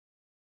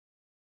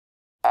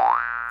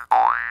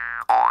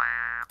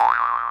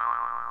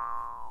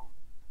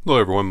Hello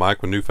everyone,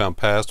 Mike with Newfound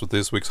Past with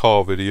this week's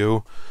haul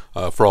video.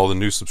 For all the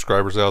new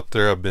subscribers out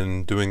there, I've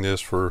been doing this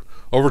for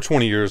over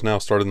 20 years now,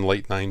 started in the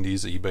late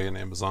 90s, eBay and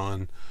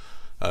Amazon.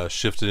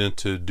 Shifted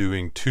into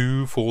doing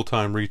 2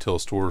 full-time retail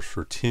stores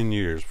for 10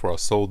 years before I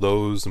sold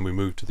those and we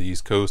moved to the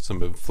East Coast and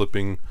been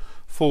flipping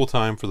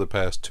full-time for the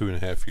past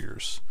 2.5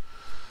 years.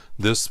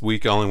 This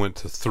week I only went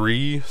to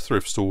 3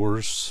 thrift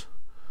stores.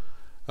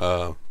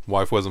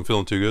 Wife wasn't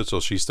feeling too good, so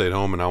she stayed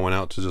home and I went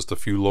out to just a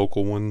few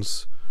local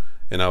ones.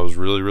 And I was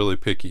really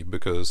picky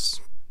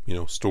because, you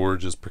know,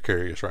 storage is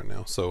precarious right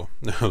now. So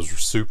I was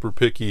super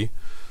picky.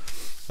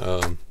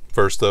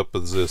 First up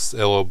is this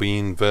LL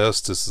Bean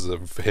vest. This is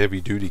a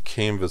heavy duty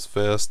canvas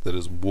vest that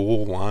is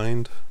wool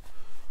lined.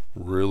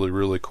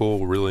 Really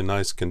cool, really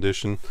nice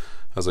condition.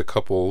 Has a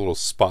couple little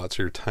spots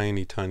here,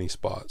 tiny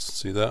spots.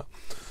 See that?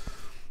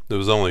 It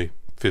was only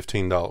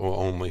 $15, well,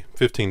 only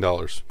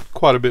 $15.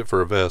 Quite a bit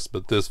for a vest,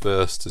 but this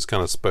vest is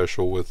kind of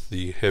special with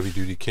the heavy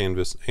duty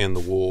canvas and the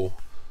wool.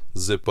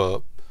 Zip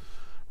up,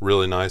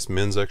 really nice,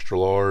 men's extra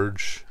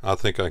large. I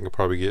think I can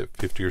probably get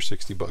 50 or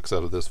 60 bucks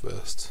out of this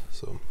vest,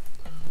 so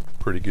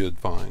pretty good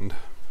find.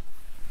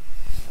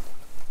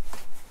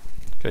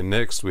 Okay,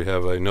 next we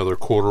have another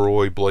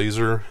corduroy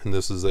blazer, and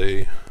this is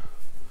the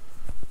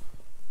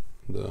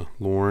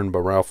Lauren by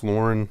Ralph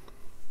Lauren.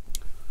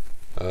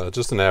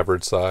 Just an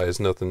average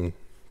size, nothing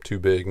too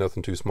big,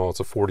 nothing too small.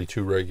 It's a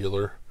 42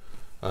 regular.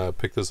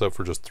 Picked this up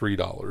for just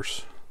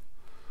 $3.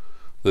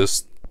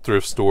 This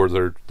thrift store,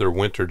 their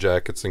winter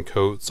jackets and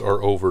coats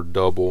are over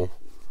double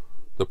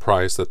the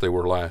price that they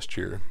were last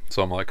year.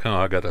 So I'm like,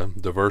 I gotta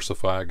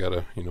diversify, I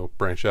gotta, you know,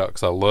 branch out,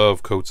 because I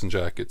love coats and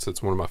jackets.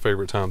 It's one of my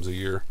favorite times of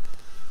year.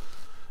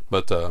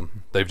 But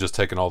they've just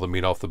taken all the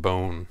meat off the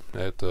bone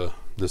at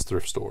this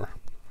thrift store.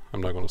 I'm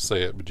not going to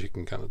say it, but you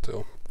can kind of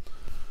tell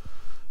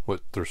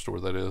what thrift store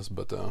that is.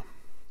 But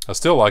I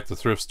still like the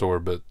thrift store,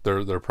 but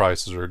their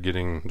prices are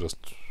getting just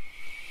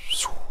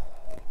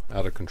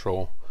out of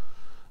control.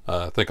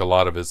 I think a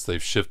lot of it's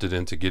they've shifted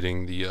into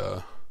getting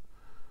the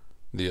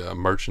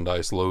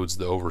merchandise loads,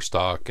 the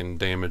overstock and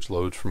damaged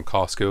loads from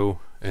Costco.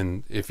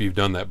 And if you've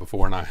done that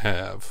before, and I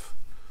have,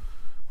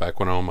 back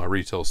when I owned my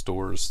retail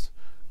stores,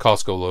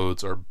 Costco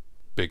loads are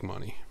big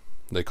money.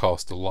 They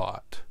cost a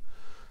lot.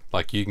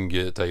 Like, you can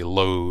get a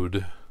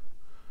load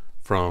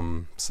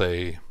from,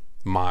 say,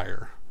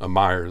 Meijer. A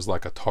Meijer is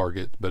like a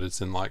Target, but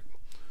it's in like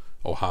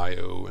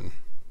Ohio and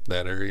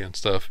that area and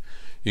stuff.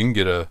 You can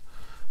get a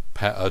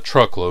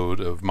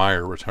truckload of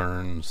Meijer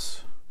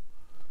returns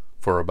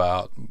for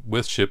about,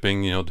 with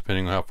shipping, you know,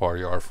 depending on how far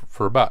you are,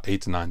 for about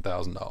 $8,000 to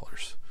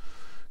 $9,000.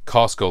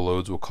 Costco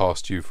loads will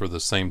cost you for the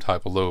same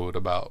type of load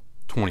about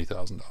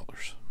 $20,000.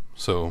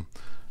 So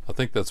I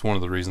think that's one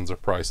of the reasons their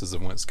prices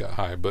have went sky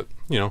high, but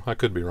you know, I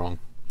could be wrong.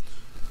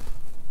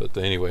 But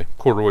anyway,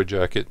 corduroy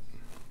jacket,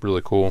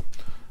 really cool.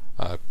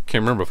 I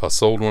can't remember if I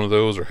sold one of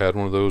those or had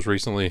one of those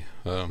recently.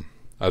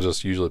 I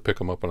just usually pick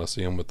them up when I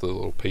see them with the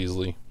little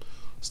paisley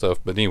stuff.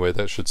 But anyway,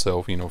 that should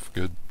sell, you know, for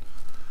good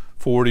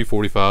 40,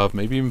 45,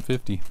 maybe even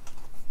 50.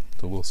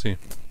 So we'll see.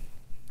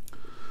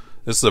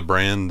 This is a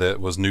brand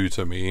that was new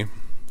to me.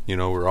 You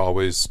know, we're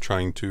always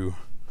trying to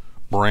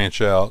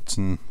branch out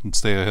and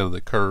stay ahead of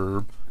the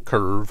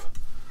curve.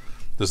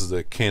 This is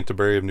a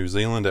Canterbury of New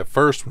Zealand. At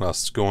first, when I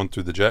was going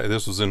through the jacket,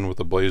 this was in with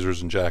the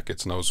blazers and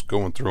jackets, and I was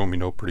going through them, you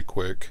know, pretty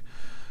quick.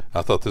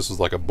 I thought this was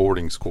like a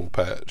boarding school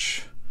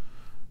patch,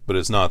 but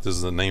it's not. This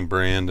is a name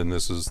brand, and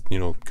this is, you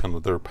know, kind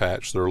of their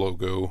patch, their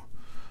logo.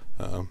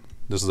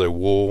 This is a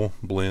wool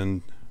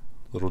blend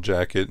little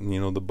jacket, and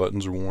you know, the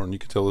buttons are worn. You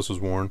can tell this was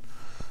worn.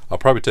 I'll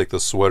probably take the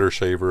sweater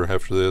shaver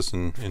after this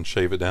and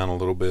shave it down a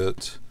little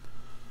bit.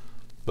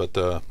 But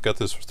got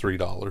this for $3,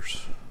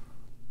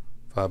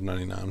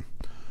 $5.99.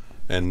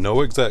 And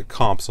no exact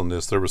comps on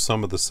this. There was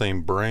some of the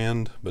same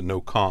brand, but no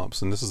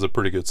comps. And this is a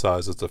pretty good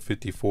size. It's a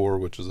 54,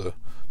 which is a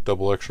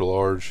double extra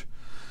large.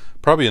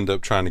 Probably end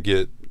up trying to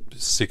get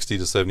 $60 to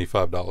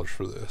 $75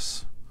 for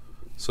this.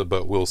 So,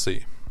 but we'll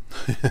see.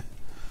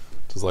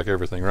 Just like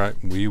everything, right?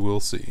 We will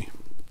see.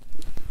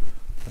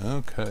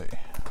 Okay.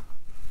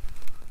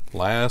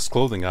 Last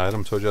clothing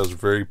item. Told you I was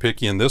very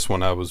picky, and this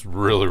one I was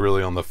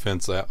really on the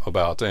fence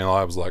about. And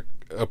I was like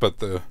up at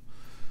the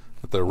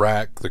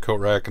rack, the coat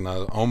rack, and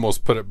I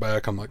almost put it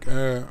back. I'm like,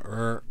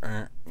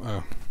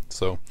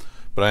 so,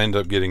 but I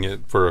ended up getting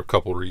it for a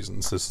couple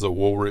reasons. This is a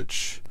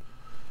Woolrich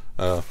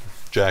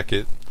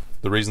jacket.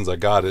 The reasons I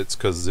got it's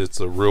because it's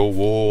a real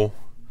wool,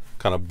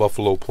 kind of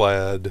buffalo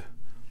plaid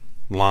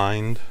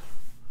lined,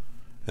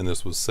 and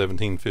this was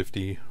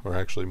 $17.50, or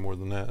actually more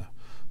than that.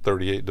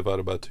 38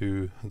 divided by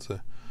 2, that's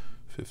a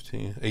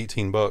 15,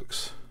 18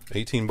 bucks.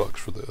 18 bucks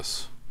for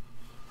this.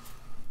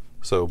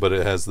 So, but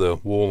it has the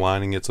wool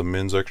lining. It's a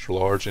men's extra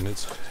large, and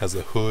it has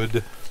a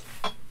hood.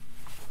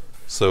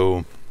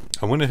 So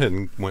I went ahead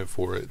and went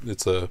for it.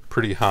 It's a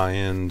pretty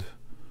high-end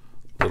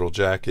little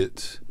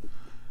jacket,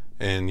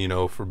 and you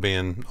know, for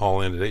being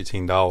all in at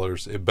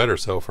 $18, it better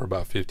sell for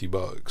about 50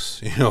 bucks,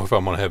 you know, if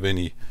I'm gonna have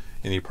any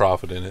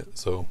profit in it.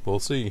 So we'll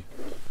see.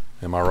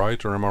 Am I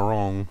right or am I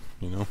wrong?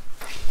 You know,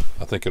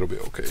 I think it'll be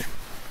okay.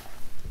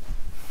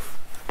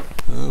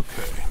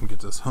 Okay, get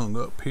this hung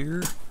up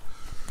here.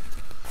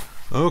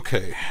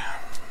 Okay,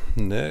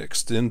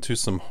 next into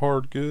some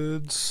hard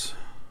goods.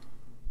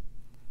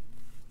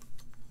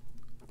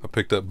 I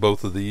picked up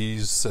both of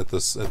these at the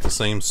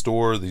same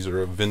store. These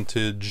are a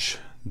vintage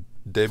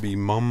Debbie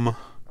Mum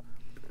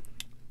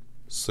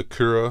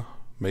Sakura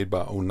made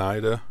by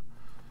Oneida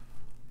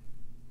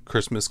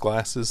Christmas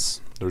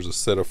glasses. There's a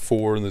set of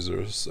 4, and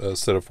there's a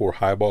set of 4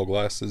 highball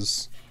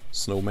glasses,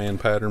 snowman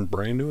pattern,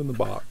 brand new in the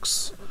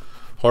box.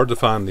 Hard to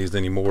find these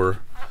anymore,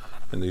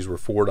 and these were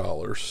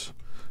 $4,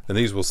 and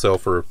these will sell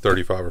for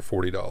 $35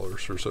 or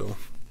 $40 or so.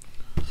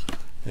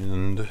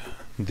 And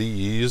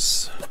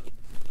these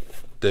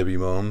Debbie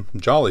Mum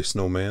Jolly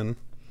Snowman,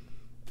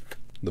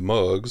 the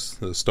mugs,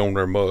 the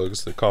stoneware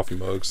mugs, the coffee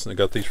mugs. I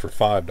got these for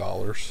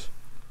 $5.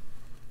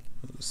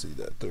 Let's see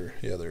that there.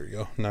 Yeah, there you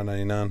go.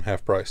 $9.99,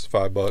 half price,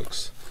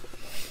 $5.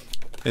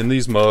 And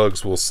these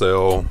mugs will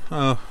sell.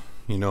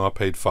 You know, I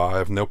paid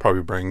 $5, and they'll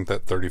probably bring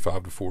that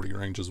 $35 to $40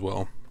 range as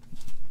well.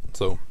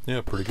 So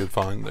yeah, pretty good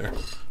find there,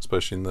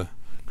 especially in the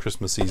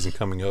Christmas season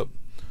coming up.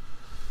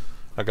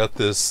 I got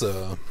this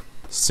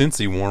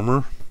Scentsy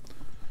warmer.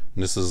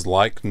 And this is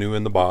like new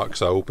in the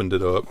box. I opened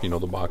it up. You know,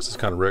 the box is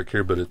kind of wrecked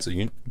here, but it's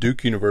a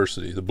Duke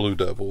University, the Blue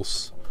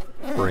Devils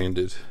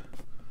branded.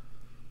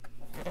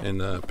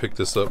 And picked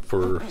this up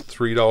for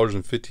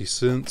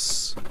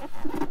 $3.50.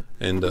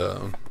 And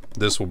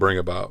this will bring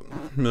about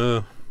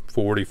 $40,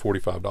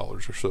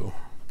 $45 or so.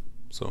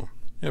 So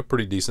yeah,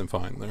 pretty decent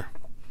find there.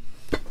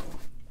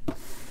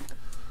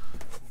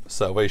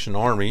 Salvation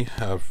Army.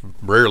 I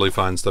rarely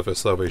find stuff at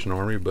Salvation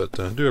Army, but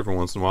do every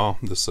once in a while.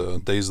 This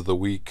Days of the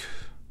Week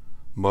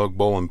mug,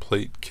 bowl, and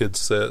plate kids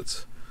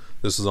sets.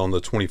 This is on the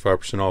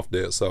 25% off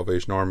day at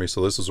Salvation Army,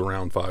 so this is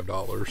around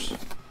 $5.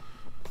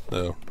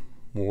 The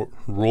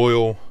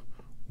Royal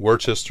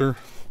Worcester,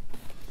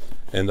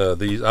 and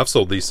these I've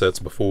sold these sets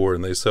before,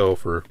 and they sell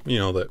for, you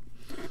know, that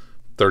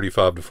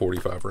 $35 to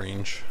 $45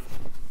 range.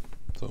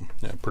 So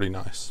yeah, pretty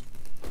nice.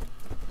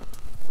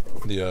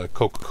 The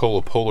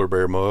Coca-Cola Polar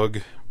Bear mug,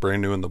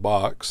 brand new in the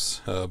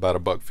box,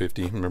 about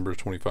 $1.50. Remember,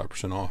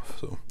 25% off.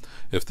 So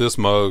if this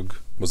mug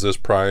was this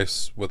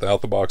price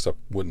without the box, I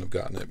wouldn't have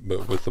gotten it,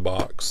 but with the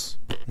box,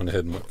 went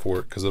ahead and went for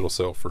it because it'll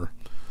sell for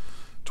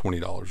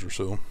 $20 or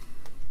so.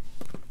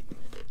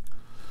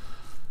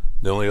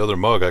 The only other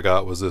mug I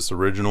got was this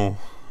original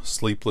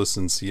Sleepless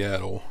in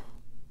Seattle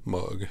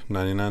mug,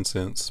 99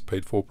 cents.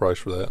 Paid full price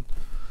for that,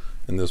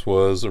 and this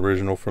was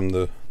original from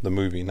the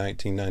movie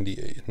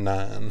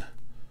 1998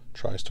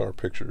 TriStar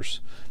Pictures.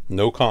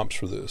 No comps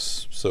for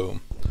this,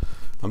 so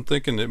I'm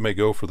thinking it may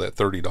go for that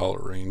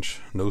 $30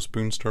 range. No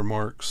spoon stir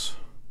marks.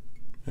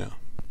 Yeah,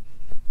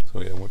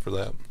 so yeah, I went for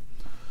that.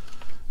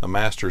 A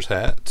Masters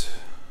hat.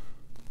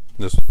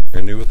 This was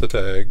brand new with the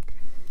tag,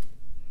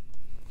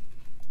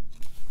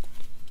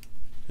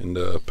 and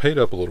paid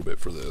up a little bit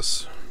for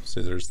this.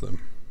 See, there's the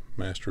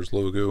Masters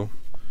logo.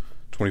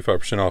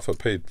 25% off. I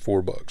paid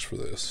 $4 for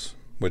this,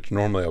 which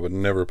normally I would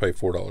never pay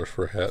 $4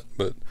 for a hat,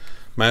 but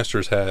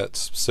Masters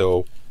hats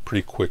sell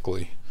pretty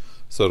quickly,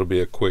 so it'll be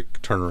a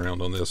quick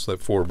turnaround on this. At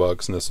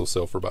 $4, and this will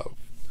sell for about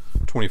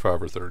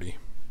 25 or 30.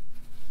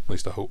 At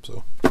least I hope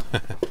so.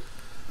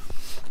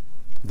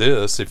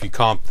 This, if you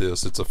comp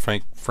this, it's a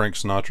Frank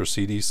Sinatra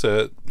CD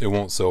set. It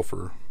won't sell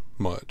for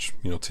much,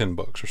 you know,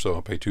 $10 or so.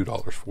 I'll pay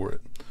 $2 for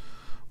it.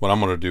 What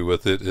I'm going to do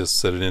with it is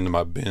set it into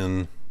my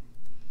bin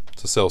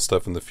to sell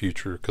stuff in the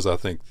future, because I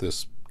think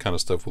this kind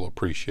of stuff will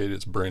appreciate.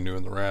 It's brand new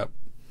in the wrap.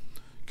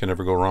 Can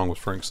never go wrong with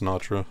Frank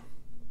Sinatra.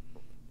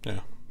 Yeah,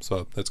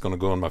 so that's going to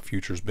go in my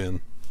futures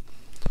bin.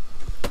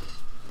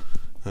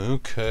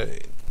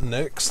 Okay,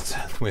 next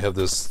we have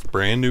this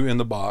brand new in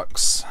the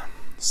box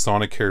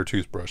Sonic Hair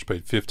toothbrush.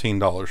 Paid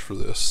 $15 for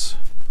this,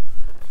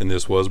 and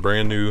this was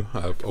brand new.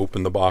 I've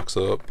opened the box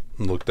up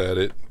and looked at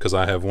it because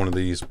I have one of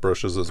these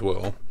brushes as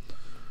well.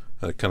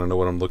 I kind of know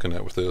what I'm looking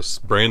at with this.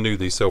 Brand new,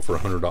 these sell for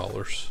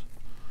 $100.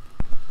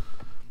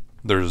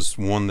 There's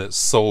one that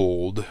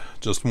sold,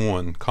 just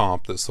one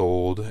comp that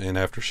sold, and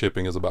after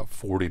shipping is about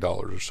 $40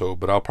 or so.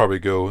 But I'll probably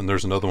go, and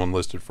there's another one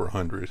listed for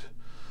 $100.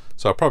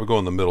 So I'll probably go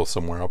in the middle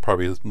somewhere. I'll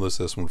probably list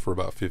this one for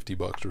about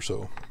 $50 or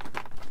so.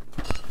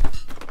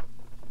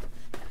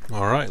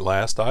 Alright,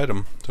 last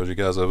item. Told you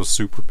guys I was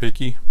super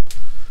picky,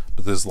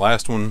 but this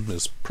last one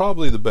is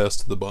probably the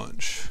best of the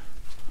bunch.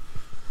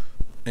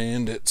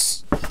 And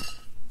it's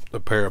a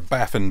pair of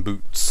Baffin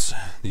boots.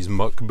 These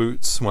muck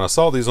boots. When I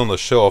saw these on the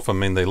shelf, I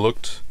mean, they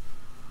looked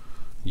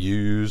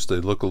used, they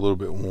look a little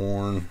bit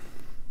worn,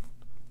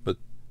 but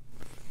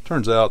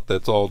turns out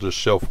that's all just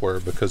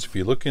shelfware, because if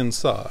you look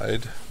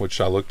inside, which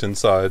I looked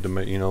inside to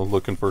make, you know,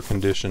 looking for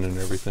condition and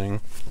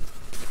everything,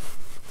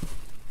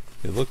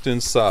 you looked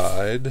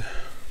inside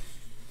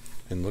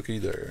and looky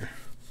there,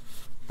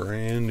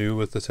 brand new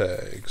with the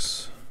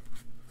tags.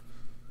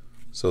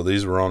 So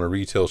these were on a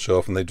retail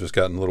shelf and they just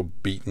gotten a little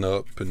beaten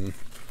up and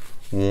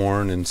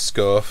worn and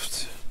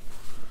scuffed.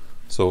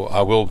 So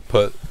I will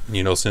put,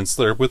 you know, since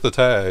they're with the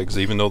tags,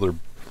 even though they're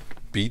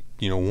beat,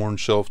 you know, worn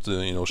shelf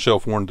to, you know,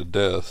 shelf worn to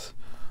death,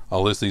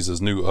 I'll list these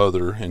as new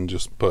other and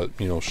just put,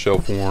 you know,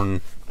 shelf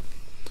worn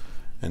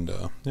And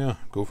yeah,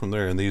 go from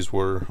there. And these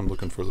were, I'm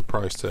looking for the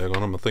price tag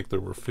on them. I think they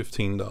were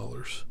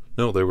 $15.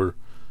 No, they were,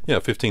 yeah,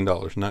 $15,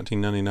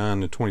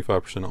 $19.99 and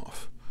 25%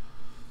 off.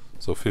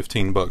 So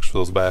 $15 for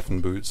those baffin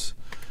boots.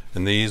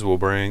 And these will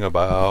bring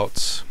about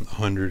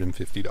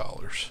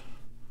 $150.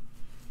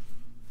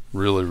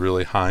 Really,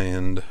 really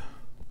high-end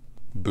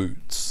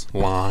boots,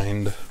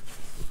 lined.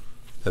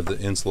 Have the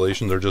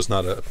insulation. They're just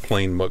not a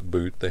plain muck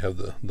boot. They have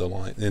the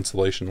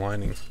insulation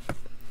lining.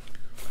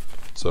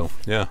 So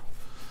yeah,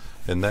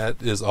 and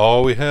that is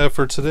all we have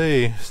for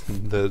today.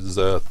 There's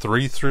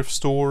 3 thrift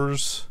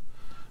stores.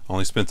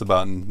 Only spent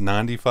about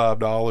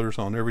 $95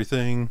 on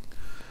everything.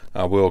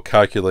 I will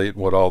calculate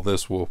what all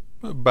this will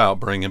about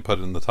bring and put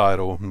it in the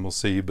title, and we'll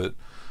see. But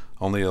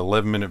only an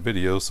 11-minute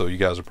video, so you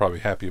guys are probably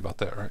happy about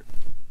that, right?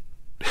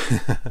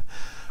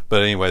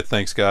 But anyway,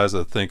 thanks guys.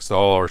 Thanks to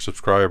all our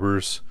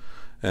subscribers,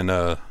 and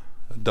a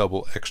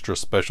double extra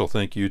special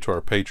thank you to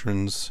our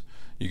patrons.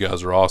 You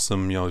guys are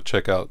awesome. You know,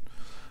 check out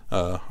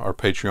our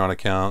Patreon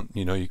account.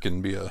 You know, you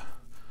can be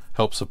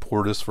help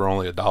support us for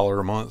only $1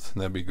 a month,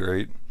 and that'd be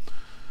great.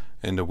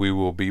 And we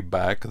will be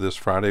back this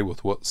Friday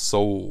with what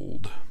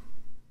sold.